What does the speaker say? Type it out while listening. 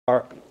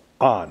are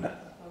on.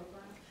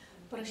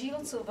 Pro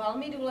život jsou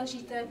velmi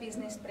důležité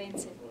business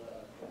principy.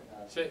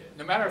 So,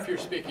 no matter if you're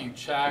speaking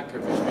Czech, or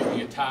if you're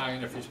speaking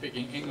Italian, or if you're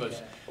speaking English,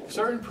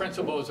 certain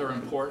principles are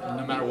important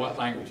no matter what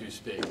language you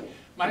speak.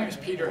 My name is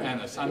Peter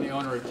Ennis. I'm the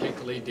owner of Take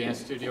the Lead Dance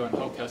Studio in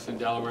Hocuston,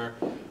 Delaware.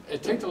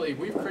 At Take the Lead,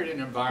 we've created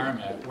an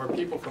environment where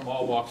people from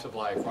all walks of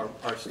life,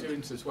 our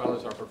students as well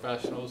as our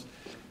professionals,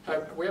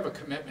 we have a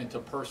commitment to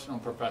personal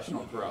and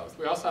professional growth.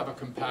 We also have a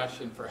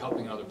compassion for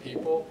helping other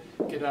people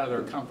get out of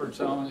their comfort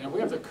zone, and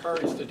we have the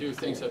courage to do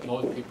things that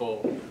most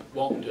people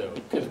won't do.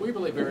 Because we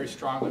believe very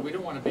strongly, we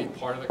don't want to be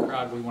part of the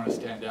crowd, we want to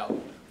stand out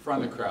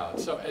from the crowd.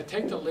 So at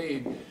Take the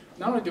Lead,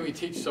 not only do we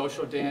teach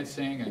social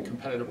dancing and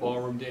competitive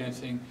ballroom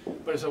dancing,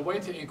 but as a way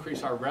to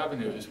increase our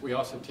revenues, we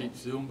also teach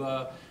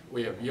Zumba,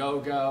 we have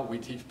yoga, we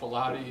teach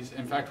Pilates.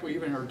 In fact, we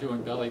even are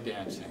doing belly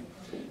dancing.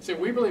 So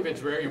we believe it's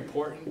very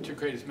important to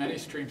create as many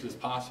streams as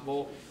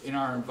possible in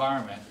our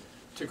environment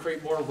to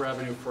create more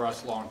revenue for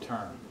us long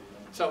term.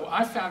 So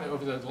I found that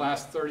over the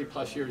last 30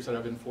 plus years that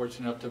I've been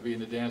fortunate enough to be in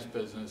the dance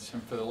business,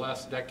 and for the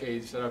last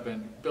decades that I've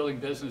been building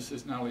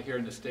businesses not only here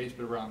in the States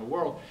but around the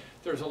world,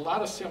 there's a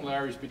lot of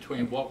similarities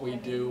between what we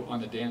do on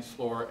the dance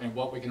floor and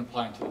what we can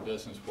apply into the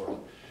business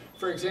world.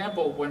 For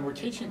example, when we're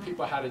teaching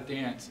people how to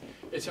dance,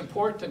 it's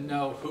important to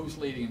know who's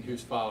leading and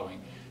who's following.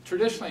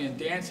 Traditionally in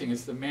dancing,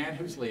 it's the man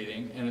who's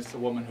leading and it's the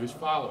woman who's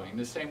following.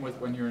 The same with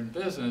when you're in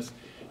business.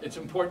 It's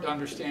important to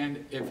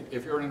understand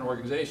if you're in an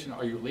organization,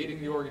 are you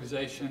leading the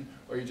organization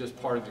or are you just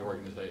part of the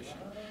organization?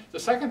 The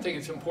second thing,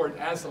 it's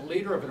important as the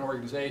leader of an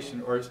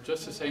organization, or it's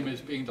just the same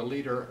as being the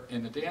leader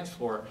in the dance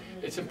floor,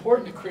 it's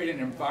important to create an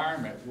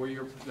environment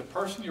where the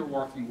person you're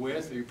working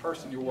with or the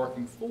person you're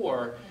working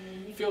for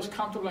feels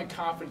comfortable and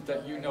confident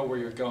that you know where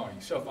you're going.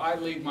 So if I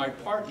lead my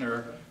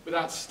partner,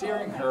 without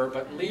steering her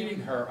but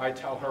leading her, I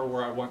tell her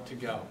where I want to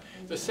go.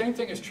 The same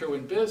thing is true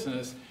in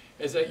business,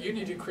 is that you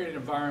need to create an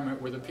environment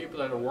where the people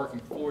that are working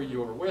for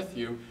you or with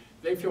you,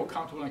 they feel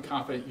comfortable and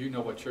confident you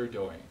know what you're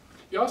doing.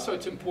 Also,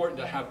 it's important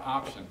to have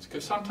options,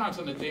 because sometimes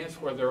on the dance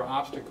floor there are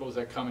obstacles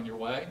that come in your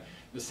way.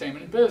 The same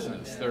in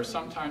business. There are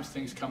sometimes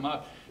things come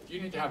up.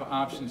 You need to have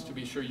options to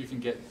be sure you can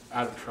get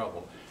out of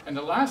trouble. And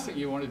the last thing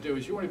you want to do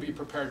is you want to be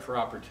prepared for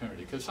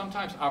opportunity, because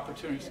sometimes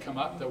opportunities come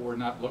up that we're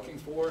not looking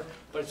for,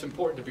 but it's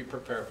important to be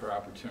prepared for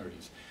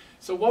opportunities.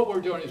 So what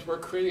we're doing is we're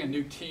creating a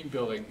new team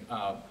building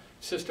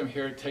system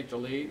here at Take the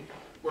Lead,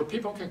 where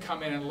people can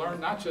come in and learn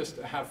not just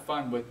to have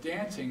fun with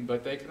dancing,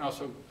 but they can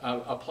also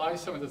apply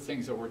some of the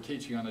things that we're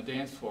teaching on the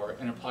dance floor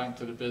and apply them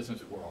to the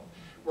business world.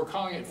 We're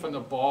calling it from the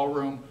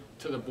ballroom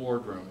to the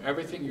boardroom.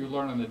 Everything you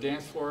learn on the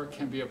dance floor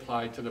can be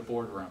applied to the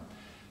boardroom.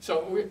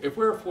 So if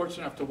we were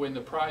fortunate enough to win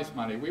the prize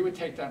money, we would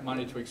take that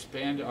money to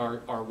expand our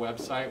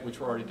website, which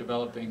we're already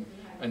developing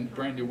a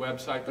brand new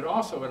website, but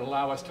also it would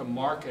allow us to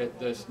market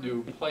this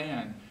new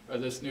plan or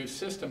this new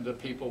system to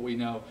people we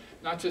know,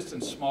 not just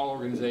in small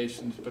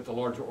organizations, but the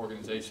larger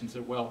organizations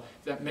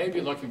that may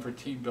be looking for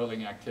team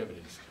building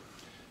activities.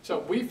 So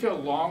we feel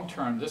long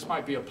term this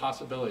might be a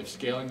possibility of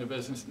scaling the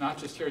business, not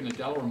just here in the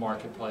Delaware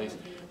marketplace,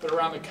 but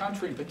around the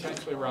country and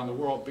potentially around the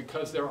world,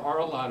 because there are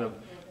a lot of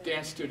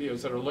dance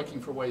studios that are looking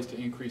for ways to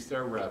increase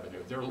their revenue.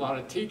 There are a lot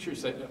of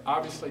teachers that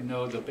obviously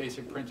know the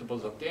basic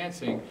principles of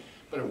dancing,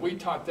 but if we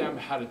taught them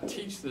how to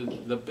teach the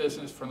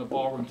business from the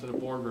ballroom to the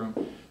boardroom,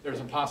 there's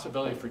a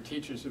possibility for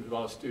teachers as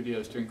well as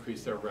studios to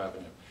increase their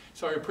revenue.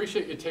 So I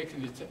appreciate you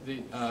taking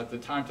the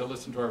time to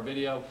listen to our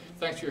video.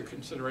 Thanks for your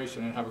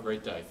consideration and have a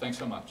great day. Thanks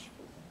so much.